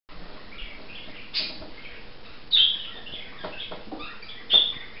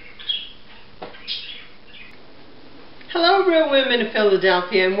Hello Real Women of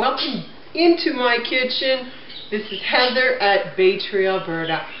Philadelphia and welcome into my kitchen. This is Heather at Bay Tree,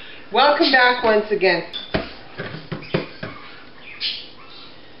 Alberta. Welcome back once again.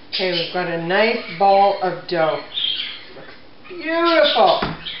 Okay, we've got a nice ball of dough. Looks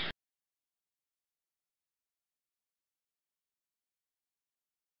beautiful.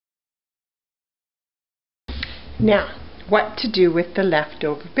 Now, what to do with the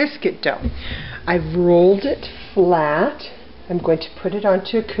leftover biscuit dough. I've rolled it flat. I'm going to put it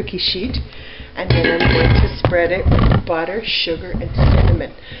onto a cookie sheet and then I'm going to spread it with butter, sugar, and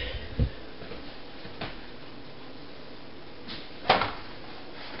cinnamon.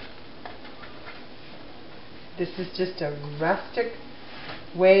 This is just a rustic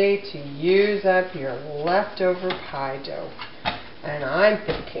way to use up your leftover pie dough. And I'm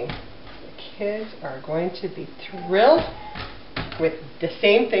thinking the kids are going to be thrilled with the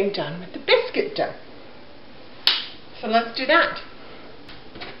same thing done with the biscuit dough. So let's do that.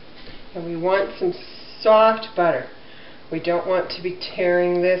 And we want some soft butter. We don't want to be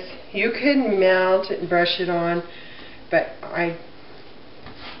tearing this. You can melt it and brush it on, but I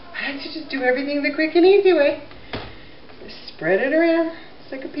like to just do everything the quick and easy way. Just spread it around.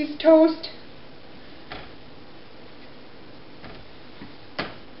 It's like a piece of toast.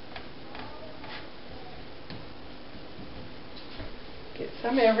 Get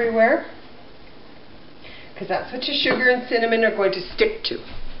some everywhere, because that's what your sugar and cinnamon are going to stick to.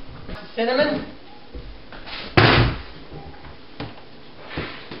 Cinnamon.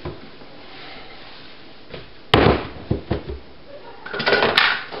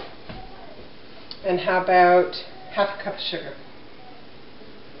 And how about half a cup of sugar?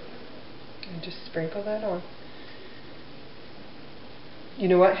 And just sprinkle that on. You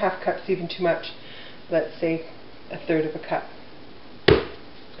know what? Half a cup's even too much. Let's say a third of a cup.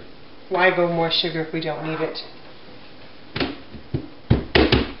 Why go more sugar if we don't need it?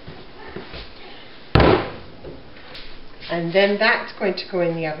 And then that's going to go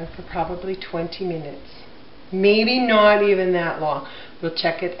in the oven for probably 20 minutes. Maybe not even that long. We'll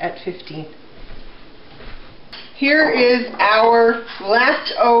check it at 15. Here is our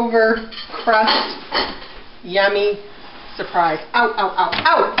leftover crust yummy surprise. Ow, ow, ow,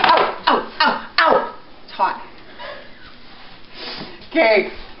 ow, ow, ow, ow, ow. It's hot.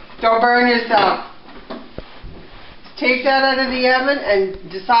 Okay. Don't burn yourself. Take that out of the oven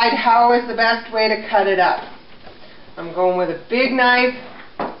and decide how is the best way to cut it up. I'm going with a big knife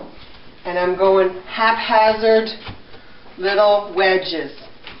and I'm going haphazard little wedges.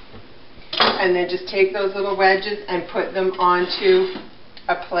 And then just take those little wedges and put them onto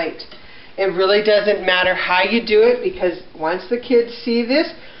a plate. It really doesn't matter how you do it, because once the kids see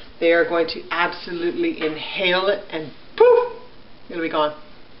this, they are going to absolutely inhale it and poof, it'll be gone.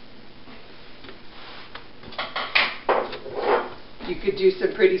 You could do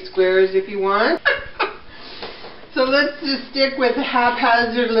some pretty squares if you want. So let's just stick with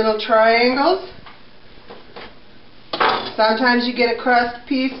haphazard little triangles. Sometimes you get a crust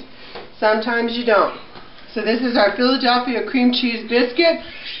piece, sometimes you don't. So this is our Philadelphia cream cheese biscuit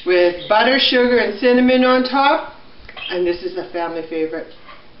with butter, sugar, and cinnamon on top. And this is a family favorite.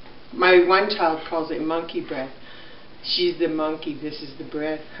 My one child calls it monkey bread. She's the monkey, this is the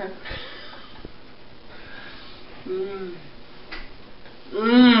bread. Mmm.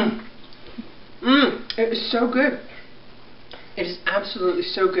 Mmm. Mmm. It is so good. It is absolutely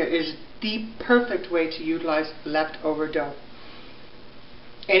so good. It is the perfect way to utilize leftover dough.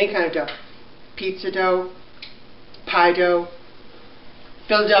 Any kind of dough. Pizza dough, pie dough,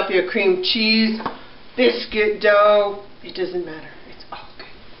 Philadelphia cream cheese, biscuit dough. It doesn't matter. It's all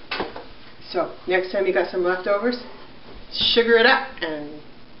good. So, next time you got some leftovers, sugar it up and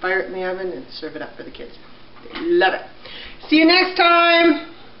fire it in the oven and serve it up for the kids. They love it. See you next time.